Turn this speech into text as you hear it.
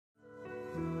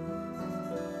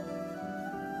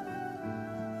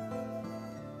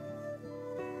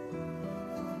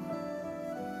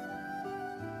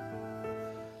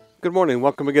Good morning.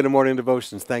 Welcome again to Morning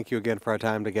Devotions. Thank you again for our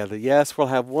time together. Yes, we'll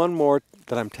have one more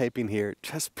that I'm taping here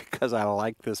just because I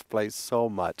like this place so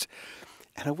much.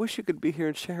 And I wish you could be here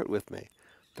and share it with me.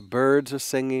 The birds are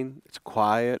singing. It's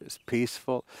quiet. It's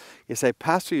peaceful. You say,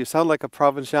 Pastor, you sound like a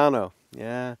Provinciano.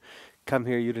 Yeah, come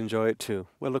here. You'd enjoy it too.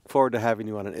 We'll look forward to having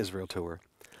you on an Israel tour.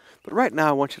 But right now,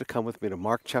 I want you to come with me to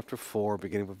Mark chapter 4,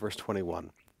 beginning with verse 21.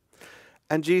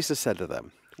 And Jesus said to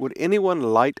them, Would anyone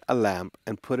light a lamp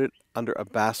and put it under a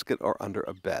basket or under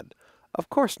a bed? Of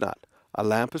course not. A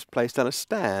lamp is placed on a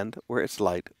stand where its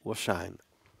light will shine.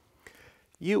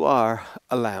 You are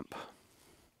a lamp.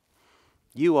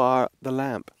 You are the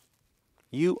lamp.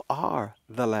 You are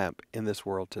the lamp in this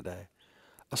world today,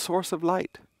 a source of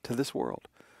light to this world.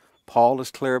 Paul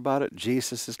is clear about it.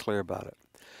 Jesus is clear about it.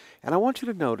 And I want you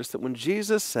to notice that when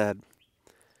Jesus said,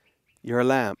 You're a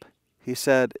lamp, he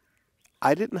said,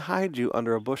 I didn't hide you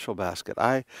under a bushel basket.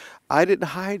 I didn't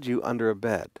hide you under a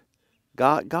bed.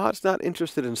 God's not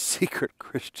interested in secret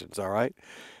Christians, all right?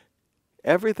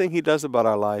 Everything he does about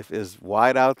our life is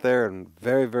wide out there and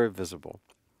very, very visible.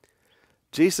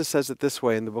 Jesus says it this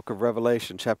way in the book of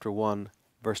Revelation, chapter 1,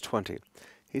 verse 20.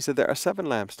 He said, There are 7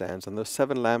 lampstands, and those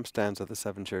 7 lampstands are the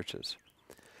 7 churches.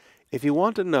 If you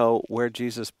want to know where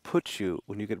Jesus puts you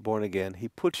when you get born again, he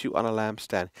puts you on a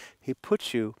lampstand. He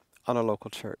puts you on a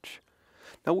local church.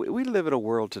 Now, we live in a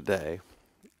world today,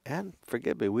 and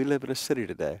forgive me, we live in a city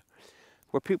today,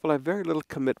 where people have very little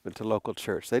commitment to local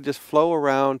church. They just flow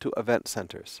around to event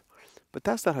centers. But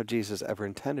that's not how Jesus ever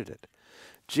intended it.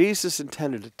 Jesus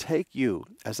intended to take you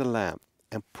as a lamp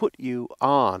and put you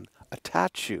on,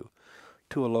 attach you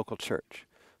to a local church,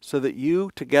 so that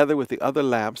you, together with the other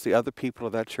lamps, the other people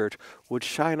of that church, would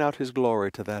shine out his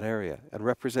glory to that area and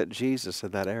represent Jesus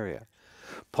in that area.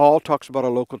 Paul talks about a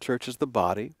local church as the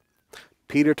body.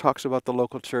 Peter talks about the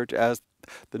local church as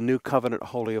the new covenant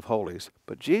holy of holies.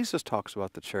 But Jesus talks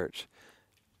about the church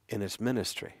in its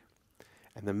ministry.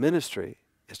 And the ministry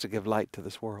is to give light to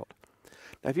this world.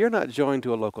 Now, if you're not joined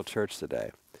to a local church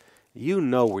today, you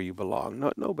know where you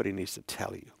belong. Nobody needs to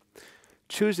tell you.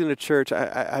 Choosing a church,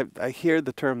 I hear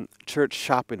the term church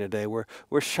shopping today.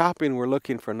 We're shopping, we're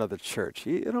looking for another church.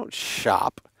 You don't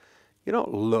shop. You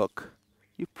don't look.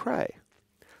 You pray.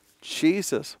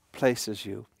 Jesus places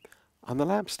you on the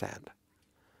lampstand.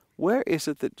 Where is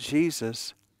it that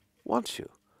Jesus wants you?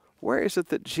 Where is it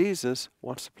that Jesus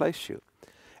wants to place you?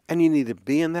 And you need to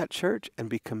be in that church and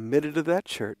be committed to that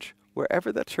church,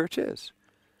 wherever that church is.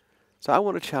 So I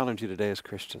want to challenge you today as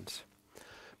Christians.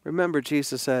 Remember,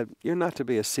 Jesus said, you're not to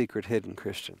be a secret, hidden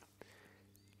Christian.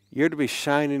 You're to be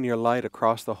shining your light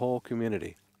across the whole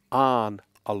community on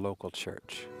a local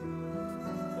church.